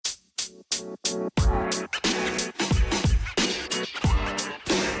Dane,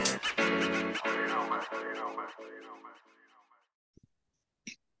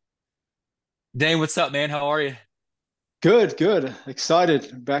 what's up, man? How are you? Good, good.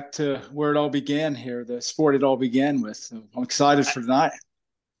 Excited. Back to where it all began here, the sport it all began with. So I'm excited for tonight.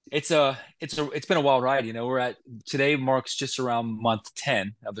 It's been a wild ride. We're at today marks just around month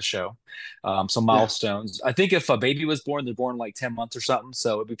 10 of the show. Some Yeah. milestones. I think if a baby was born, they're born like 10 months or something.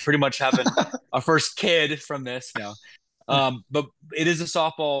 So it'd be pretty much having our first kid from this. But it is a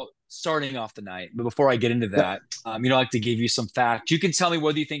softball starting off the night. But before I get into Yeah. that, I like to give you some facts. You can tell me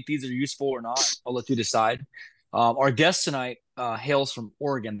whether you think these are useful or not. I'll let you decide. Our guest tonight hails from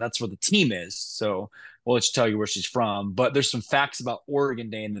Oregon. That's where the team is. So we'll just tell you where she's from. But there's some facts about Oregon,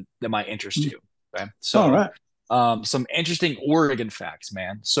 Dane, that might interest you. Okay. All So right. some interesting Oregon facts,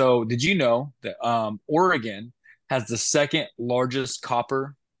 man. So did you know that Oregon has the second largest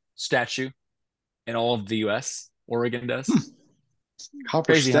copper statue in all of the US? Oregon does. Hmm.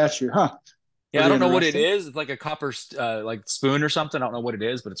 Copper Crazy, huh? statue, huh? Yeah, I Pretty don't know what it interesting. is. It's like a copper like spoon or something. I don't know what it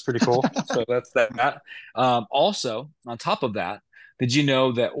is, but it's pretty cool. So that's that. Also, on top of that, did you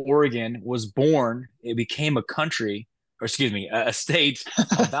know that Oregon was born? It became a country, or excuse me, a state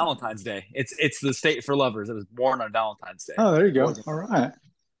on Valentine's Day. It's the state for lovers. It was born on Valentine's Day. Oh, there you go. Oregon. All right.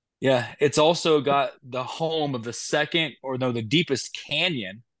 Yeah, it's also got the home of the second, or no, the deepest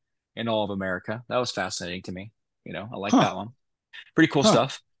canyon in all of America. That was fascinating to me. I like that Huh. one. Pretty cool Huh.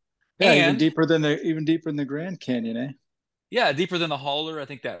 stuff. Yeah, And even deeper than the Grand Canyon, eh? yeah, deeper than the Holler. I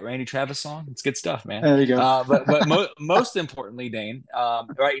think that Randy Travis song. It's good stuff, man. There you go. But most importantly, Dane,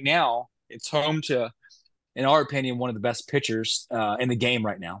 right now it's home to, in our opinion, one of the best pitchers in the game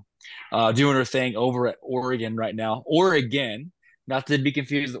right now, doing her thing over at Oregon right now. Oregon, not to be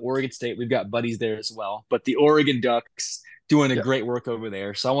confused with Oregon State. We've got buddies there as well, but the Oregon Ducks doing a Yeah. great work over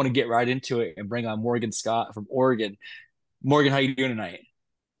there. So I want to get right into it and bring on Morgan Scott from Oregon. Morgan, how you doing tonight?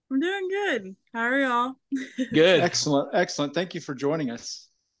 I'm doing good. How are y'all? Good. Excellent. Excellent. Thank you for joining us.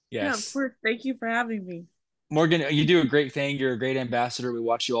 Yeah, of Yes. course. Thank you for having me. Morgan, you do a great thing. You're a great ambassador. We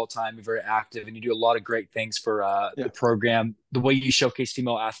watch you all the time. You're very active, and you do a lot of great things for Yeah. the program. The way you showcase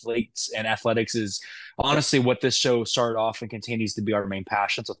female athletes and athletics is Yeah. honestly what this show started off and continues to be our main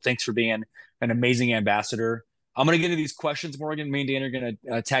passion. So thanks for being an amazing ambassador. I'm going to get into these questions, Morgan. Me and Dan are going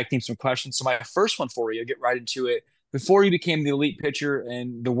to tag team some questions. So my first one for you, get right into it. Before you became the elite pitcher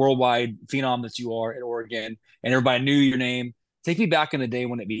and the worldwide phenom that you are at Oregon, and everybody knew your name, take me back in the day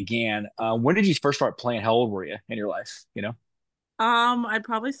when it began. When did you first start playing? How old were you in your life? I'd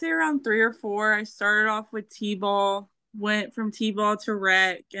probably say around 3 or 4. I started off with T-ball, went from T-ball to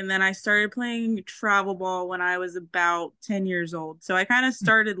rec, and then I started playing travel ball when I was about 10 years old. So I kind of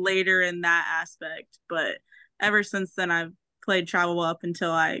started later in that aspect, but ever since then I've played travel ball up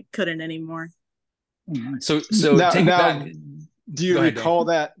until I couldn't anymore. Oh, nice. So Now, take me now, back. do you Go ahead, Dan. recall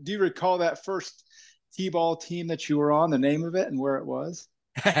that? Do you recall that first T-ball team that you were on, the name of it and where it was?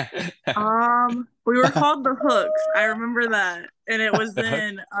 We were called the Hooks. I remember that. And it was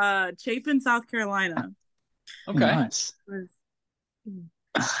in Chapin, South Carolina. Oh, Okay. nice. It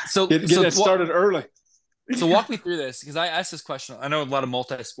was- So Get so it started early. so walk me through this because I asked this question. I know a lot of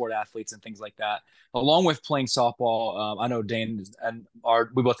multi-sport athletes and things like that. Along with playing softball, I know Dane and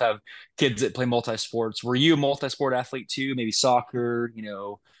we both have kids that play multi-sports. Were you a multi-sport athlete too? Maybe soccer,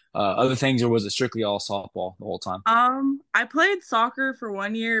 other things, or was it strictly all softball the whole time? I played soccer for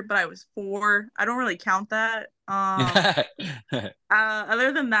 1 year, but I was 4. I don't really count that. Other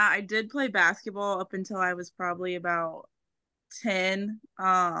than that, I did play basketball up until I was probably about 10.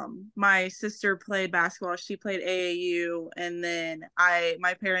 My sister played basketball. She played AAU, and then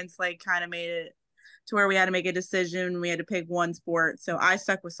my parents like kind of made it to where we had to make a decision. We had to pick one sport. So I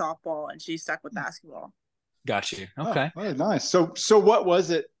stuck with softball and she stuck with basketball. Got you. Oh, Okay. oh, nice. So what was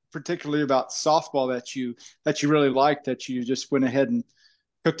it particularly about softball that you really liked that you just went ahead and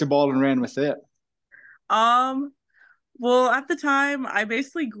took the ball and ran with it? Um, well, at the time, I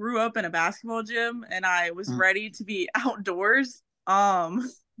basically grew up in a basketball gym and I was Mm, ready to be outdoors.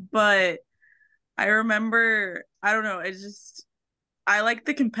 But I remember, I don't know, I like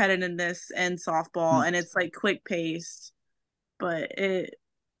the competitiveness in softball mm. and it's like quick paced, but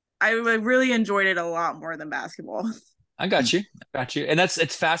I really enjoyed it a lot more than basketball. I got you. I got you. And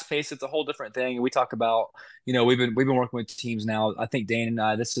it's fast paced. It's a whole different thing. And we talk about, we've been working with teams now. I think Dane and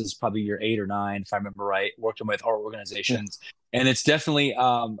I, this is probably year 8 or 9, if I remember right, working with our Yeah, organizations. And it's definitely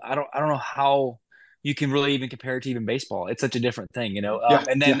I don't know how you can really even compare it to even baseball. It's such a different thing. yeah,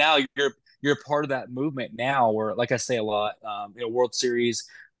 And then yeah. now you're a part of that movement now where, like I say a lot, World Series,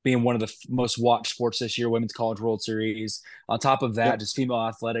 being one of the most watched sports this year, Women's College World Series. On top of that, Yep. just female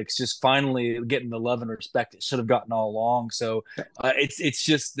athletics, just finally getting the love and respect it should have gotten all along. So it's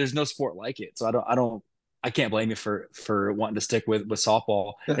just there's no sport like it. So I can't blame you for wanting to stick with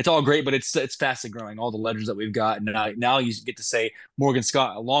softball. Yeah. It's all great, but it's fast and growing. All the legends that we've got, and now you get to say Morgan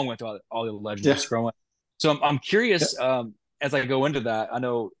Scott along with all the legends Yeah. just growing. So I'm curious as I go into that. I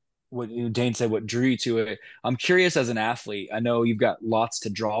know what Dane said, what drew you to it. I'm curious as an athlete. I know you've got lots to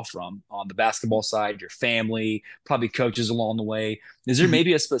draw from on the basketball side, your family, probably coaches along the way. Is there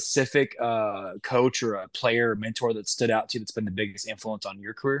maybe a specific coach or a player or mentor that stood out to you that's been the biggest influence on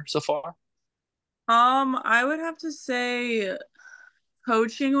your career so far? I would have to say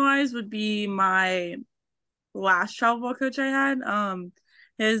coaching wise would be my last travel ball coach I had.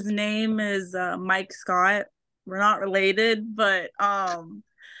 His name is Mike Scott. We're not related, but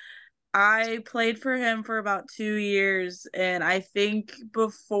I played for him for about 2 years, and I think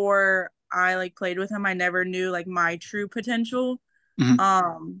before I like played with him, I never knew like my true potential.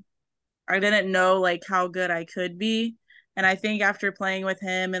 I didn't know like how good I could be. And I think after playing with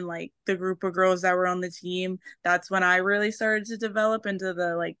him and like the group of girls that were on the team, that's when I really started to develop into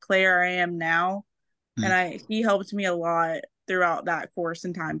the like player I am now. And he helped me a lot throughout that course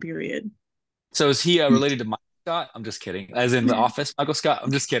and time period. So is he related to Michael Scott? I'm just kidding. As in The Office, Michael Scott?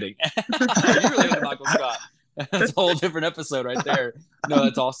 I'm just kidding. You're related to Michael Scott. That's a whole different episode right there. No,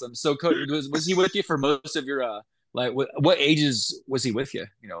 that's awesome. So, Coach, was he with you for most of your like what ages was he with you?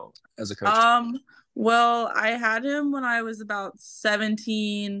 You know, as a coach. Well, I had him when I was about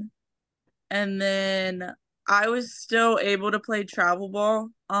 17, and then I was still able to play travel ball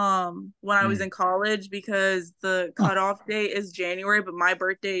when I was in college because the cutoff date is January, but my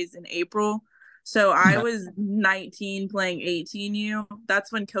birthday is in April. So I was 19 playing 18U.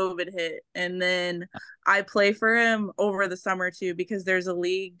 That's when COVID hit. And then I play for him over the summer too because there's a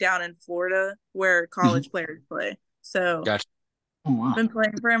league down in Florida where college players play. So Gotcha. Oh, wow. I've been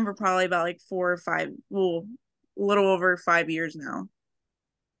playing for him for probably about like 4 or 5, well, a little over 5 years now.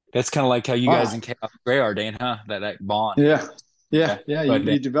 That's kind of like how you guys in Chaos Gray are, Dane, huh? That bond. Yeah. But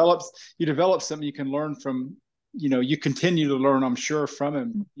You develop something you can learn from. You continue to learn, I'm sure, from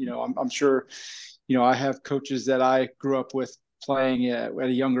him. I'm sure. I have coaches that I grew up with playing at a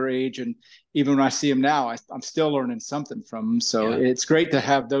younger age, and even when I see him now, I'm still learning something from him. So it's great to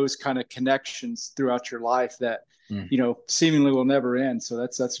have those kind of connections throughout your life that seemingly will never end. So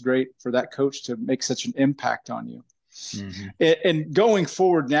that's great for that coach to make such an impact on you. And going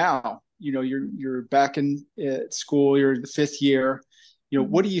forward now, you're back in school, you're the 5th year.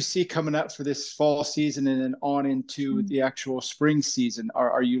 What do you see coming up for this fall season and then on into the actual spring season?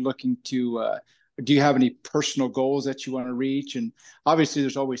 Are you looking to do you have any personal goals that you want to reach? And obviously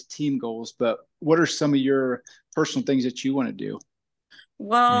there's always team goals, but what are some of your personal things that you want to do?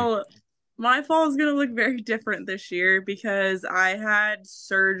 Well, my fall is going to look very different this year because I had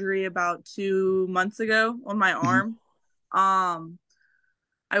surgery about 2 months ago on my arm.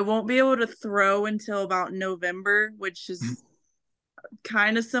 I won't be able to throw until about November, which is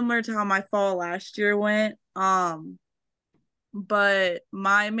kind of similar to how my fall last year went. But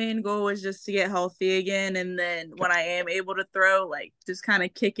my main goal is just to get healthy again, and then when I am able to throw, like just kind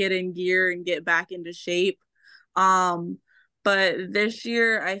of kick it in gear and get back into shape. But this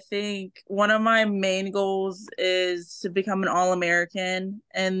year, I think one of my main goals is to become an All-American,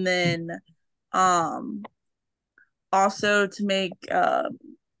 and then also to make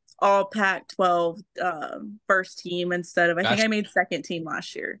all Pac-12 first team instead of I think I made second team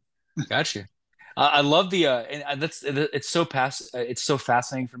last year. Gotcha. I love the and it's so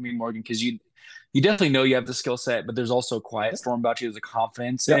fascinating for me, Morgan, because you definitely know you have the skill set, but there's also a quiet storm about you. There's a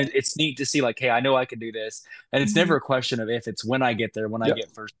confidence, and it's neat to see like, hey, I know I can do this, and it's never a question of if, it's when I get there, when I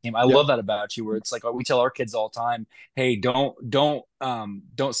get first team. I love that about you, where it's like we tell our kids all the time, hey, don't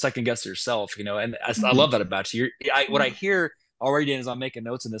second guess yourself, and I love that about you. What I hear already as I'm making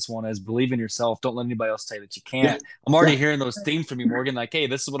notes in this one is believe in yourself. Don't let anybody else tell you that you can't. I'm already hearing those themes from you, Morgan. Like, hey,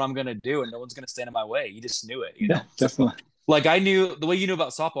 this is what I'm going to do, and no one's going to stand in my way. You just knew it, know? Definitely. Like I knew the way you knew about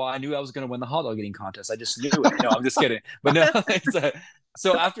softball, I knew I was going to win the hot dog eating contest. I just knew it. No, I'm just kidding. But no,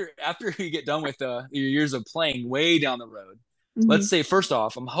 so after you get done with your years of playing way down the road, let's say first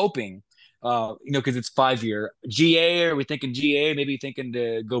off, I'm hoping, because it's 5-year GA. Are we thinking GA? Maybe thinking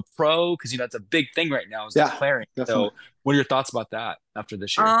to go pro because that's a big thing right now is declaring. Definitely. So, what are your thoughts about that after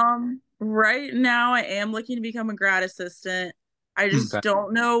this year? Right now I am looking to become a grad assistant. I just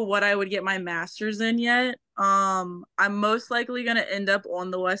don't know what I would get my master's in yet. I'm most likely going to end up on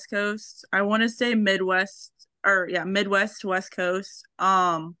the West Coast. I want to say Midwest to West Coast.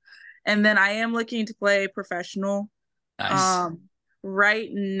 And then I am looking to play professional. Nice. right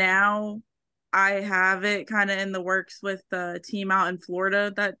now I have it kind of in the works with the team out in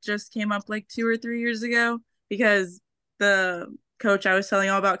Florida that just came up like 2 or 3 years ago, because the coach I was telling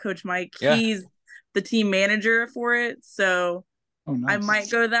you all about, Coach Mike, Yeah. he's the team manager for it. So Oh, nice. I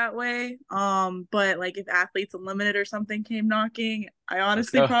might go that way. But like if Athletes Unlimited or something came knocking, I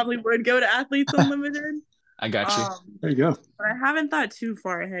honestly go. probably would go to Athletes Unlimited. I got you. There you go. But I haven't thought too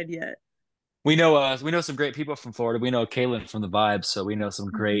far ahead yet. We know some great people from Florida. We know Kaylin from the Vibes, so we know some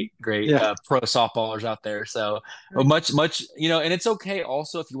great Yeah. pro softballers out there. So much, and it's okay.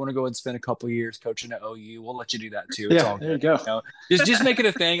 Also, if you want to go and spend a couple years coaching at OU, we'll let you do that too. It's all There good. you go. Just make it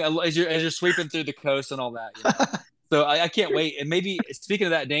a thing as you're sweeping through the coast and all that. So I can't wait. And maybe speaking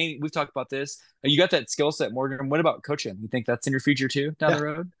of that, Dane, we've talked about this. You got that skill set, Morgan. What about coaching? You think that's in your future too down the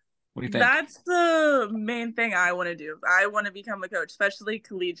road? What do you think? That's the main thing I want to do. I want to become a coach, especially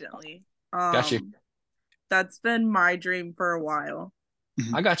collegiately. Got you. That's been my dream for a while.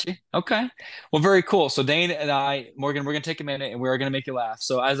 I got you. Okay. Well, very cool. So Dane and I, Morgan, we're going to take a minute and we're going to make you laugh.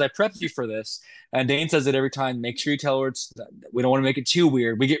 So as I prepped you for this, and Dane says it every time, make sure you tell her we don't want to make it too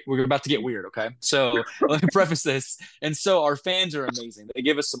weird. We're about to get weird. Okay. So let me preface this. And so our fans are amazing. They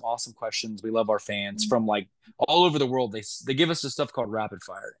give us some awesome questions. We love our fans from like all over the world. They give us this stuff called rapid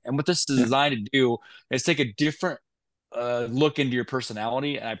fire. And what this is designed to do is take a different look into your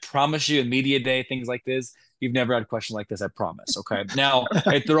personality. And I promise you, in media day, things like this, you've never had a question like this. I promise. Okay. Now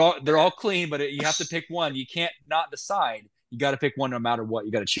they're all clean, but you have to pick one. You can't not decide. You got to pick one no matter what.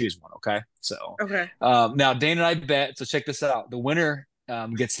 You got to choose one. Okay. So now Dane and I bet. So check this out. The winner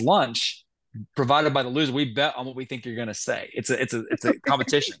gets lunch provided by the loser. We bet on what we think you're going to say. It's a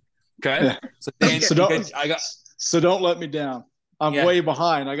competition. Okay. Yeah. So Dane, so don't let me down. I'm way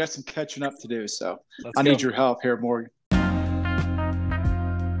behind. I got some catching up to do. So I need your help here, Morgan.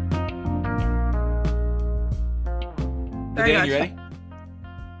 Dan, you ready?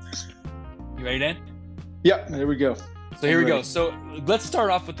 You ready, Dan? Yep, there we go. So here we go. So let's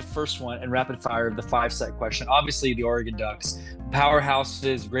start off with the first one and rapid fire, the 5-set question. Obviously, the Oregon Ducks,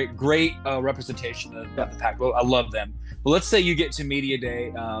 powerhouses, great representation of the Pac. I love them. But let's say you get to media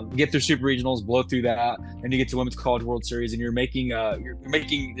day, get through super regionals, blow through that, and you get to Women's College World Series, and you're making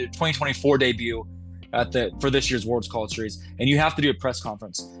the 2024 debut for this year's World's College Series, and you have to do a press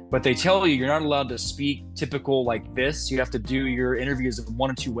conference. But they tell you you're not allowed to speak typical like this. You have to do your interviews in one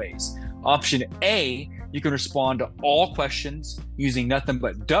of two ways. Option A, you can respond to all questions using nothing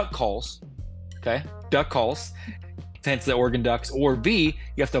but duck calls. Okay, duck calls. Hence the Oregon Ducks. Or B,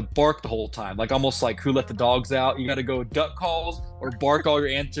 you have to bark the whole time, like almost like Who Let the Dogs Out. You got to go duck calls or bark all your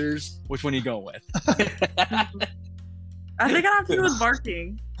answers. Which one are you going with? I think I have to go with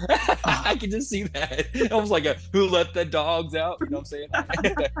barking. I can just see that. Almost like a Who Let the Dogs Out. You know what I'm saying?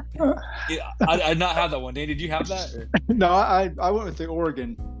 I not have that one. Dan, did you have that? Or? No, I went with the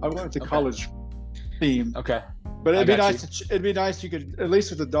Oregon. I went with the college theme. Okay. But it'd be nice. It'd be nice. You could, at least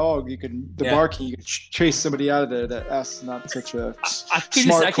with the dog, barking. You could chase somebody out of there that asks not such a smart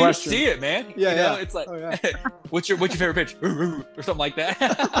question. I can just see it, man. Yeah, It's like, what's your favorite pitch, or something like that.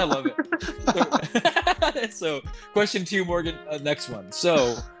 I love it. So, question 2, Morgan. Next one.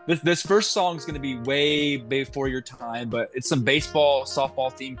 So, this first song is going to be way before your time, but it's some baseball,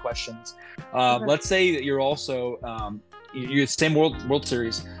 softball themed questions. Let's say that you're also you're the same World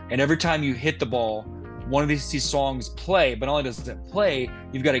Series, and every time you hit the ball, one of these songs play, but not only does it play,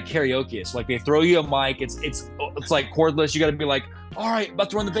 you've got to karaoke it. So like they throw you a mic, it's like cordless. You got to be like, all right,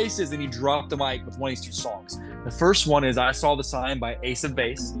 about to run the bases, and you drop the mic with one of these 2 songs. The first one is "I Saw the Sign" by Ace of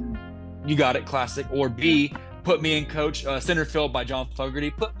Base. You got it, classic. Or B, "Put Me in, Coach," center field by John Fogerty.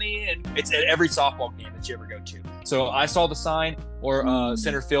 Put me in. It's at every softball game that you ever go to. So "I Saw the Sign" or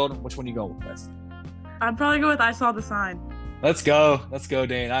center field. Which one you going with? I'd probably go with "I Saw the Sign." Let's go,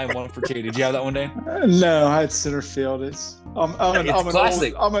 Dane. I am 1 for 2. Did you have that one, Dane? No, I had center field. I'm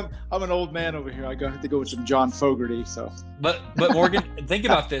classic. I'm an old man over here. I have to go with some John Fogerty. So, but Morgan, think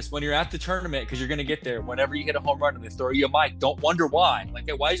about this: when you're at the tournament, because you're going to get there. Whenever you hit a home run and they throw you a mic, don't wonder why. Like,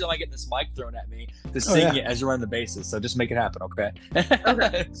 hey, why am I getting this mic thrown at me to sing it as you're running the bases? So just make it happen, okay?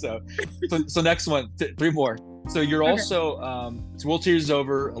 Okay. so next one, 3 more. So you're also it's World Series is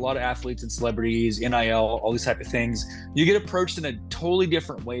over. A lot of athletes and celebrities, NIL, all these type of things. You get approached in a totally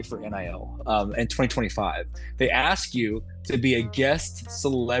different way for NIL in 2025. They ask you to be a guest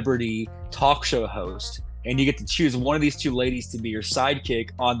celebrity talk show host, and you get to choose one of these 2 ladies to be your sidekick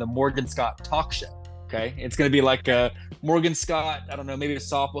on the Morgan Scott talk show. Okay, it's going to be like a Morgan Scott. I don't know, maybe a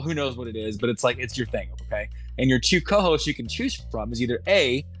softball. Who knows what it is? But it's like it's your thing. Okay, and your 2 co-hosts you can choose from is either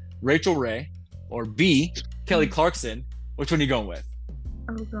A, Rachel Ray, or B, Kelly Clarkson. Which one are you going with?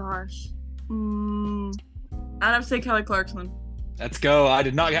 Oh gosh. I'd have to say Kelly Clarkson. Let's go. I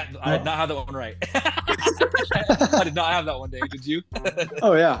did not have that one right. I did not have that one, Dave. Did you?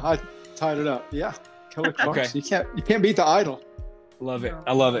 Oh yeah, I tied it up. Yeah, Kelly Clarkson. Okay. You can't beat the idol. Love it.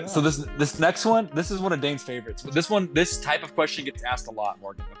 I love it. Yeah. So this next one, this is one of Dane's favorites. But this type of question gets asked a lot,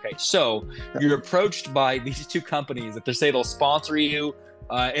 Morgan. Okay, so you're approached by these two companies that they say they'll sponsor you,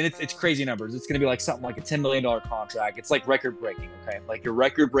 and it's crazy numbers. It's going to be like something like a $10 million contract. It's like record breaking. Okay, like your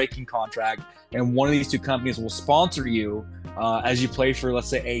record breaking contract, and one of these two companies will sponsor you as you play for, let's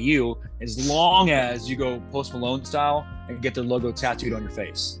say, AU, as long as you go Post Malone style and get their logo tattooed on your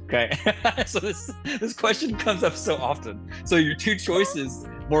face. Okay. So this question comes up so often. So your two choices,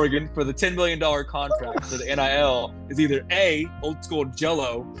 Morgan, for the $10 million contract for the NIL is either A, old school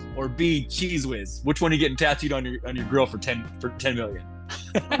Jello, or B, Cheese Whiz. Which one are you getting tattooed on your grill for 10 million?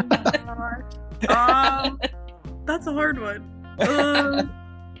 That's a hard one. I'm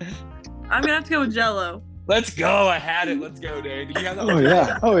gonna have to go with Jello. Let's go. I had it. Let's go, Dave. Did you have that one?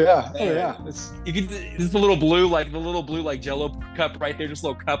 Oh yeah. It's the little blue like Jello cup right there, just a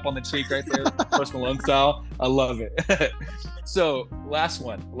little cup on the cheek right there, Post Malone style. I love it. So last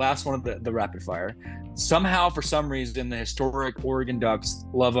one of the rapid fire. Somehow, for some reason, the historic Oregon Ducks,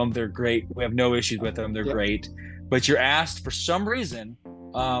 love them. They're great. We have no issues with them. They're great. But you're asked for some reason.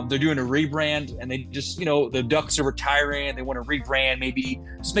 They're doing a rebrand, and they just, the Ducks are retiring. They want to rebrand, maybe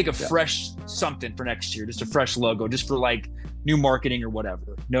just make a fresh something for next year, just a fresh logo, just for like new marketing or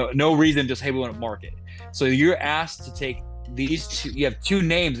whatever. No reason, just, hey, we want to market. So you're asked to take these two. You have two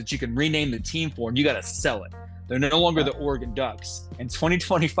names that you can rename the team for, and you got to sell it. They're no longer the Oregon Ducks. In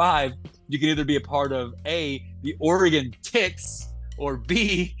 2025, you can either be a part of A, the Oregon Ticks, or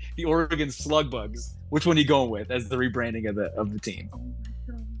B, the Oregon Slugbugs. Which one are you going with as the rebranding of the team?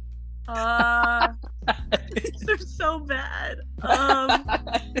 They're so bad.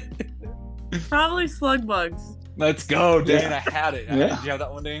 Probably Slugbugs. Let's go, Dan. Yeah. I had it. Yeah. Did you have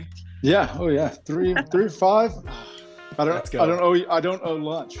that one, Dan? Yeah. Oh yeah. 3 or 5. I don't owe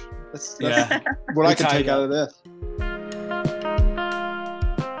lunch. That's what I can take out of this.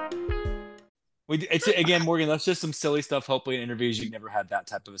 It's again, Morgan. That's just some silly stuff. Hopefully, in interviews, you've never had that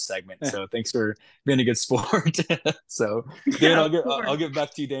type of a segment. So thanks for being a good sport. So, Dan, I'll get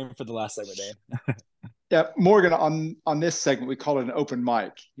back to you, Dan, for the last segment, Dan. Yeah, Morgan. On this segment, we call it an open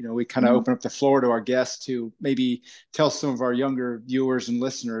mic. We kind of open up the floor to our guests to maybe tell some of our younger viewers and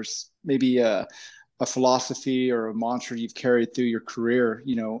listeners maybe a philosophy or a mantra you've carried through your career.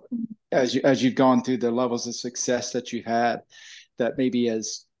 As you've gone through the levels of success that you had, that maybe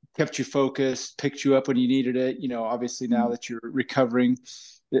has kept you focused, picked you up when you needed it. Obviously now that you're recovering,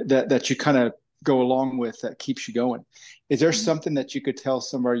 that you kind of go along with, that keeps you going. Is there something that you could tell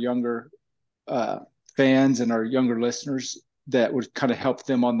some of our younger fans and our younger listeners that would kind of help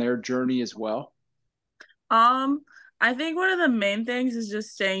them on their journey as well? I think one of the main things is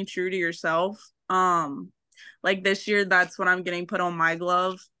just staying true to yourself. Like this year, that's what I'm getting put on my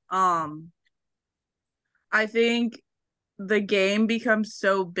glove. I think the game becomes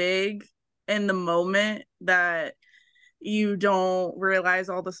so big in the moment that you don't realize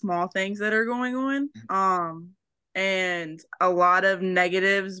all the small things that are going on. And a lot of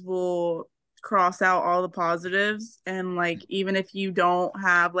negatives will cross out all the positives. And like, even if you don't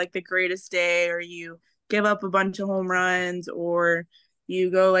have like the greatest day, or you give up a bunch of home runs, or you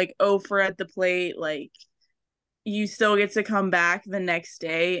go like 0 for at the plate, like, you still get to come back the next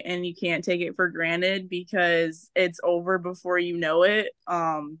day, and you can't take it for granted because it's over before you know it.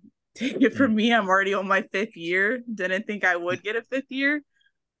 Take it from me, I'm already on my 5th year. Didn't think I would get a 5th year.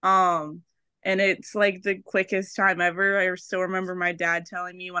 And it's like the quickest time ever. I still remember my dad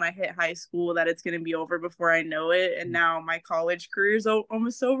telling me when I hit high school that it's going to be over before I know it. And now my college career is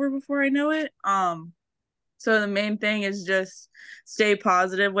almost over before I know it. So the main thing is just stay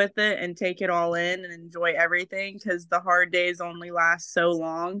positive with it and take it all in and enjoy everything, because the hard days only last so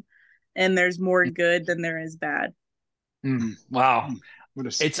long, and there's more good than there is bad. Wow.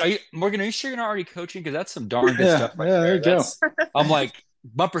 Morgan, are you sure you're not already coaching? Because that's some darn good stuff right there. There you go. I'm like,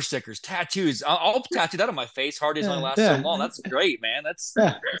 bumper stickers, tattoos. I'll tattoo that on my face. Hard days only last so long. That's great, man. That's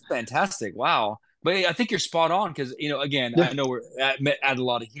fantastic. Wow. But I think you're spot on, because, again, I know we're add a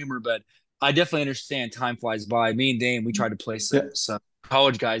lot of humor, but I definitely understand time flies by. Me and Dane, we tried to play some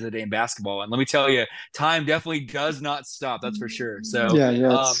college guys today in basketball, and let me tell you, time definitely does not stop. That's for sure. So,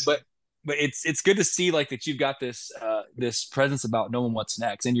 but it's good to see like that you've got this presence about knowing what's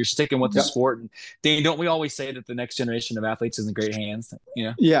next, and you're sticking with the sport. And Dane, don't we always say that the next generation of athletes is in great hands?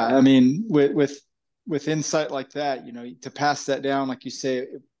 Yeah, I mean, with insight like that, to pass that down, like you say,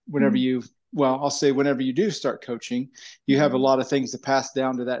 whenever I'll say whenever you do start coaching, you have a lot of things to pass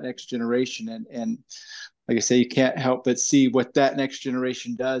down to that next generation. And like I say, you can't help but see what that next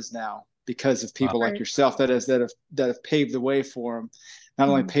generation does now because of people like yourself that have paved the way for them. Not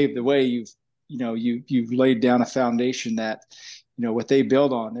only paved the way, you've laid down a foundation that, what they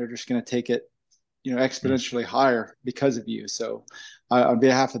build on, they're just going to take it, exponentially higher because of you. So on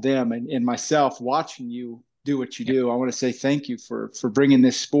behalf of them and myself watching you do what you do, I want to say thank you for bringing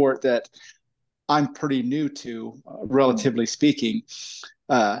this sport that I'm pretty new to, relatively speaking.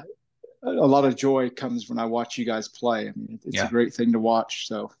 A lot of joy comes when I watch you guys play. I mean, it's a great thing to watch.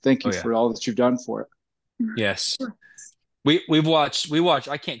 So thank you for all that you've done for it. Yes. We watch.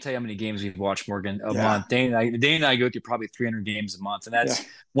 I can't tell you how many games we've watched, Morgan, a month. Dane and I go through probably 300 games a month, and that's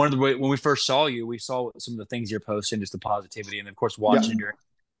one of the when we first saw you, we saw some of the things you're posting, just the positivity, and of course watching your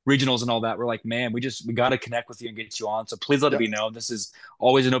regionals and all that. We're like, man, we got to connect with you and get you on. So please let it be known. This is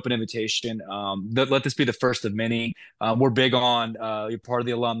always an open invitation. Let this be the first of many. We're big on you're part of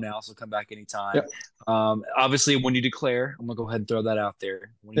the alum now, so come back anytime. Obviously, when you declare, I'm gonna go ahead and throw that out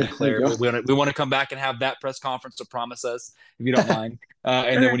there. When you declare, we want to come back and have that press conference to promise us, if you don't mind.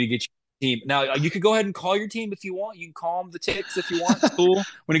 And then when you get your team, now you could go ahead and call your team if you want. You can call them the Ticks if you want. It's cool.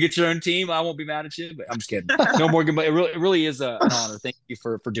 When you get your own team, I won't be mad at you. But I'm just kidding. No, Morgan, but it really is an honor. Thank you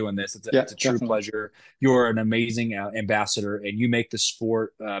for doing this. It's a true pleasure. You're an amazing ambassador, and you make the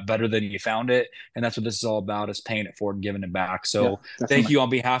sport better than you found it. And that's what this is all about: is paying it forward and giving it back. So thank you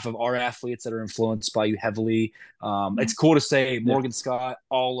on behalf of our athletes that are influenced by you heavily. It's cool to say Morgan Scott,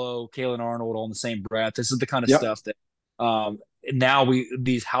 Allo, Kaylin Arnold all in the same breath. This is the kind of stuff that now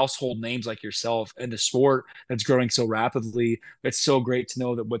these household names like yourself in the sport that's growing so rapidly. It's so great to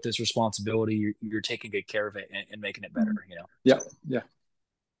know that with this responsibility, you're taking good care of it and making it better.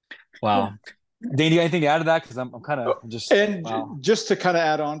 Wow. Dane, do you have anything to add to that? Because I'm kind of just to kind of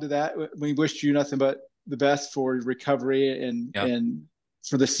add on to that, we wish you nothing but the best for recovery and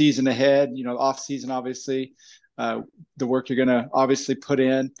for the season ahead. Off season, obviously, the work you're going to obviously put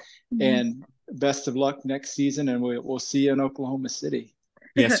in, and best of luck next season, and we'll see you in Oklahoma City.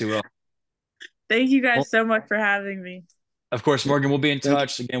 Yes, you will. Thank you guys so much for having me. Of course, Morgan, we'll be in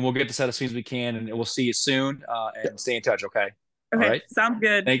touch. Again, we'll get this out as soon as we can, and we'll see you soon. And stay in touch, okay? All right. Sounds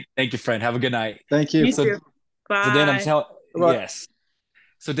good. Thank you, friend. Have a good night. Thank you. You too. Bye. So then I'm telling yes.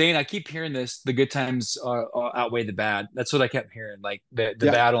 So Dane, I keep hearing this: the good times outweigh the bad. That's what I kept hearing. Like the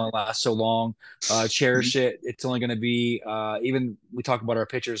bad only lasts so long. Cherish it. It's only going to be. Even we talk about our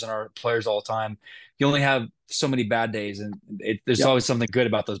pitchers and our players all the time. You only have so many bad days, and there's always something good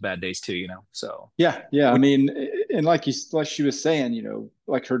about those bad days too. So yeah. I mean, and like she was saying,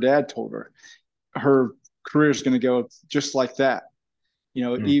 like her dad told her career is going to go just like that.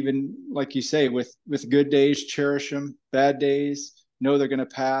 Even like you say, with good days, cherish them. Bad days, know they're going to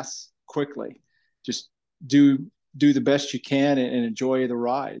pass quickly. Just do the best you can and enjoy the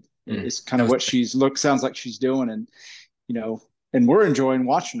ride. It's kind of what sounds like she's doing, and and we're enjoying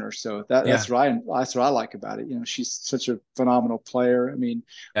watching her. So that's right. That's what I like about it. She's such a phenomenal player. I mean,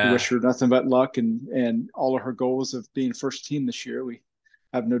 we wish her nothing but luck and all of her goals of being first team this year. We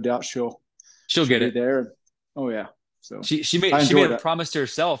have no doubt she'll get it there. Oh yeah. So she made a promise to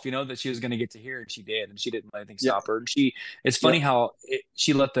herself, that she was going to get to hear, and she did, and she didn't let anything stop her. And it's funny how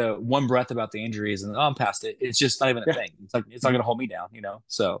she let the one breath about the injuries, and I'm past it. It's just not even a thing. It's like it's not going to hold me down,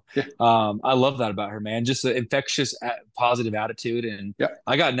 So I love that about her, man. Just the infectious, positive attitude, and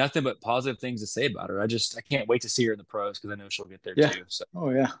I got nothing but positive things to say about her. I can't wait to see her in the pros because I know she'll get there too. So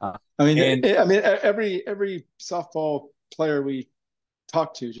every softball player we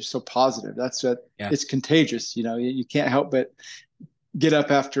talk to just so positive. That's what it's contagious. You can't help but get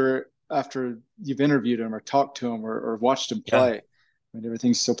up after you've interviewed them or talked to them or watched them play. I mean,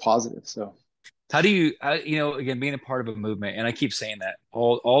 everything's so positive. So how do you again, being a part of a movement, and I keep saying that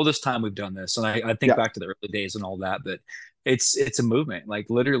all this time we've done this, and I think back to the early days and all that, but it's a movement, like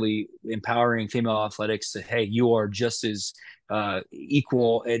literally empowering female athletics to, hey, you are just as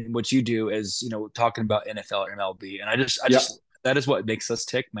equal in what you do as talking about NFL or MLB. And I just that is what makes us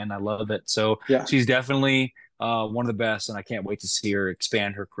tick, man. I love it. So she's definitely one of the best, and I can't wait to see her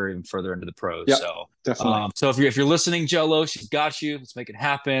expand her career even further into the pros. So definitely. So if you're listening, Jello, she's got you. Let's make it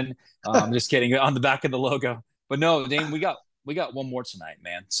happen. I'm just kidding, on the back of the logo. But no, Dane, we got one more tonight,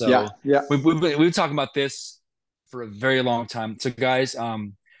 man. So we've been talking about this for a very long time. So guys,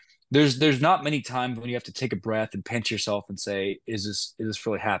 there's not many times when you have to take a breath and pinch yourself and say, is this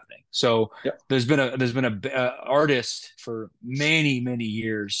really happening? So there's been a artist for many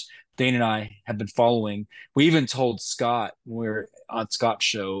years Dane and I have been following. We even told Scott when we were on Scott's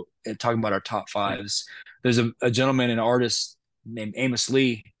show talking about our top fives. There's a gentleman, an artist named Amos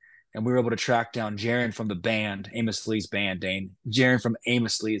Lee, and we were able to track down Jaron from the band, Amos Lee's band, Dane. Jaron from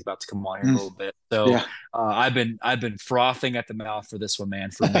Amos Lee is about to come on here in a little bit. So Yeah. I've been frothing at the mouth for this one,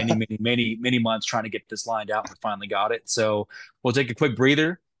 man, for many months trying to get this lined out. And we finally got it. So we'll take a quick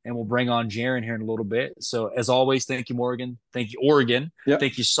breather and we'll bring on Jaron here in a little bit. So as always, thank you, Morgan. Thank you, Oregon. Yep.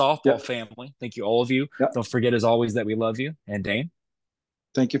 Thank you, softball family. Thank you, all of you. Yep. Don't forget, as always, that we love you. And Dane.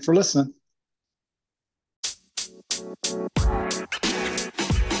 Thank you for listening.